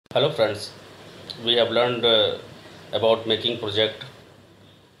Hello friends, we have learned about making project,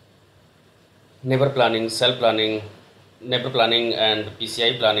 neighbor planning, cell planning, neighbor planning and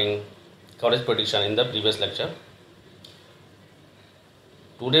PCI planning, coverage prediction in the previous lecture.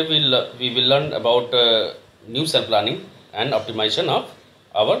 Today we will learn about new cell planning and optimization of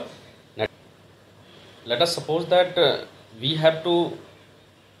our net. Let us suppose that we have to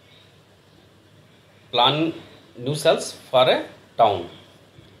plan new cells for a town.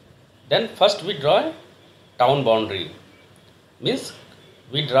 Then first we draw a town boundary, means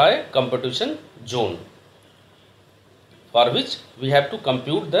we draw a competition zone for which we have to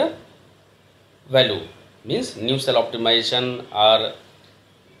compute the value, means new cell optimization or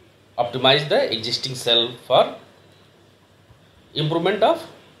optimize the existing cell for improvement of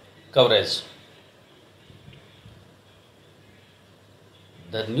coverage.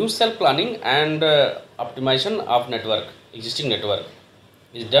 The new cell planning and optimization of existing network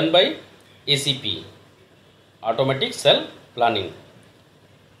is done by ACP, automatic cell planning.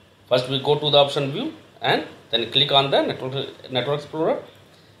 First we go to the option view and then click on the network explorer.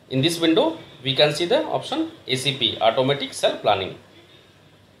 In this window we can see the option ACP, automatic cell planning.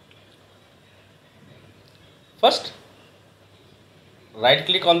 First right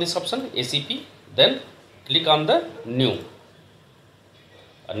click on this option ACP, then click on the new.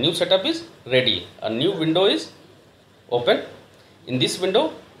 A new setup is ready, a new window is open. In this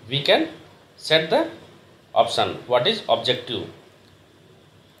window we can set the option, what is objective,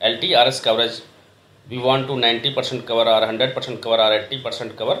 LTE RS coverage. We want to 90% cover or 100% cover or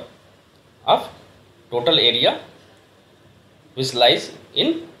 80% cover of total area which lies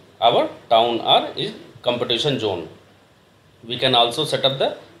in our town or is competition zone. We can also set up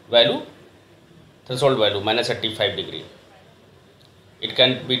the value, threshold value -35 degree. It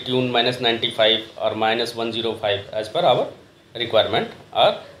can be tuned -95 or -105 as per our requirement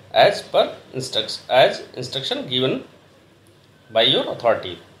or as per instruction given by your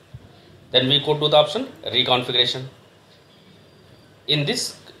authority. Then we go to the option reconfiguration. In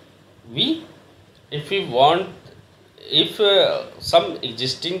this if some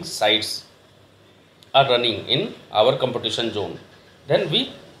existing sites are running in our competition zone, then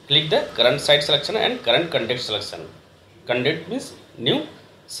we click the current site selection and current candidate selection. Candidate means new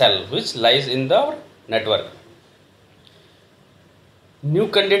cell which lies in our network. New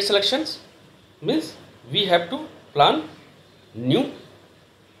candidate selections means we have to plan new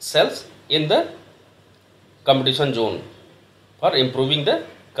cells in the competition zone for improving the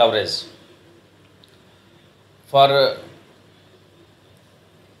coverage. For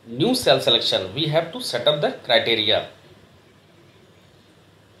new cell selection we have to set up the criteria.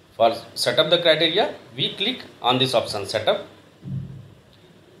 For set up the criteria we click on this option setup,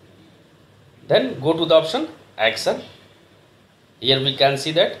 then go to the option action. Here we can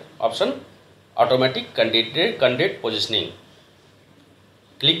see that option automatic candidate positioning.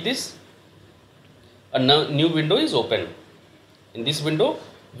 Click this, a new window is open. In this window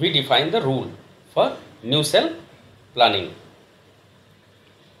we define the rule for new cell planning.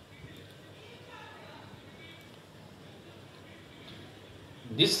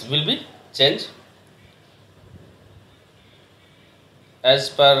 This will be changed as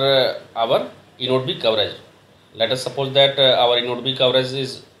per our node B coverage. Let us suppose that our node B coverage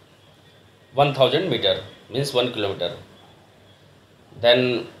is 1000 meter, means 1 kilometer.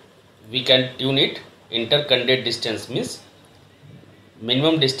 Then we can tune it intercandidate distance, means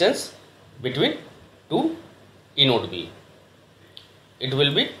minimum distance between two node B. It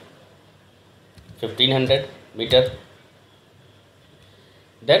will be 1500 meter.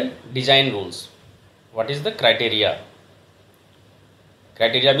 Then design rules. What is the criteria?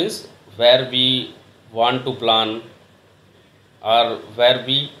 Criteria means where we want to plan or where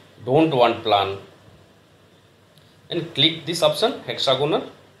we don't want plan, and click this option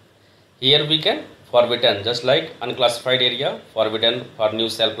hexagonal. Here we can forbidden, just like unclassified area, forbidden for new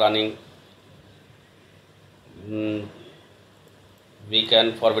cell planning. We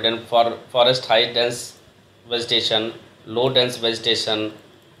can forbidden for forest, high dense vegetation, low dense vegetation,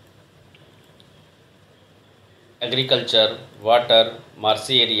 agriculture, water,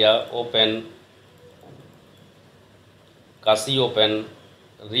 marshy area, open, Kasi open,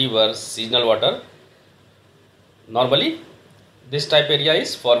 rivers, seasonal water. Normally this type area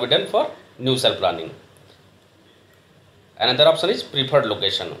is forbidden for new cell planning. Another option is preferred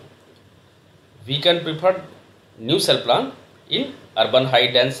location. We can prefer new cell plan in urban high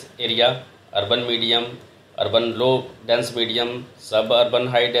dense area, urban medium, urban low dense medium, suburban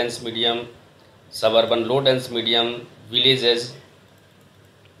high dense medium, suburban low dense medium, villages,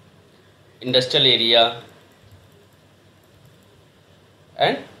 industrial area,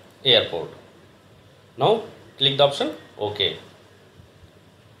 and airport. Now click the option OK.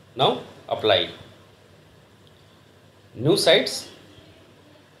 Now apply. New sites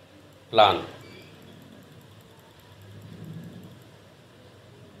plan.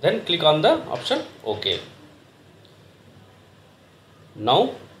 Then click on the option OK.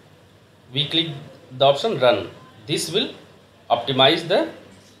 Now we click the option run. This will optimize the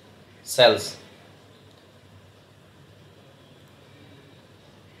cells.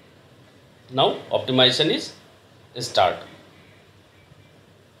 Now optimization is start.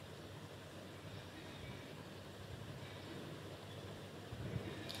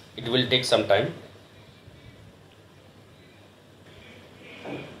 It will take some time.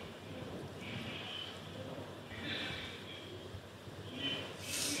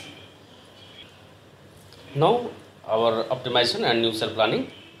 Now our optimization and new cell planning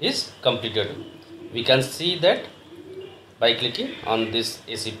is completed. We can see that by clicking on this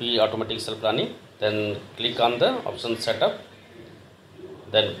ACP automatic cell planning, then click on the option setup,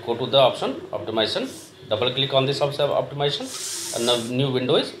 then go to the option optimization, double click on this option optimization, and a new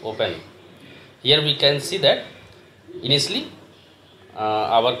window is open. Here we can see that initially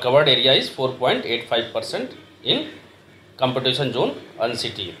our covered area is 4.85% in computation zone and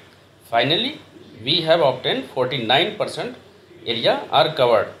city. Finally we have obtained 49% area are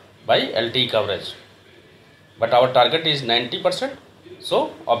covered by LTE coverage, but our target is 90%,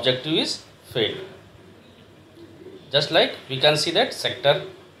 so objective is failed. Just like we can see that sector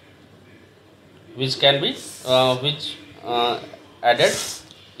which can be added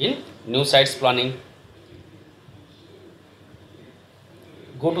in new sites planning.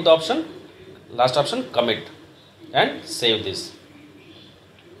 Go to the option, last option, commit, and save this.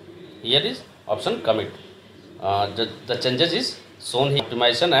 Here is option commit. The changes is shown here.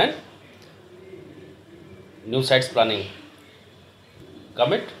 Optimization and new sites planning.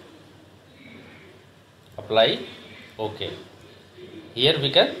 Commit, apply, OK. Here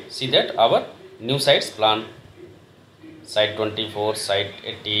we can see that our new sites plan, site 24, site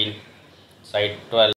 18, site 12.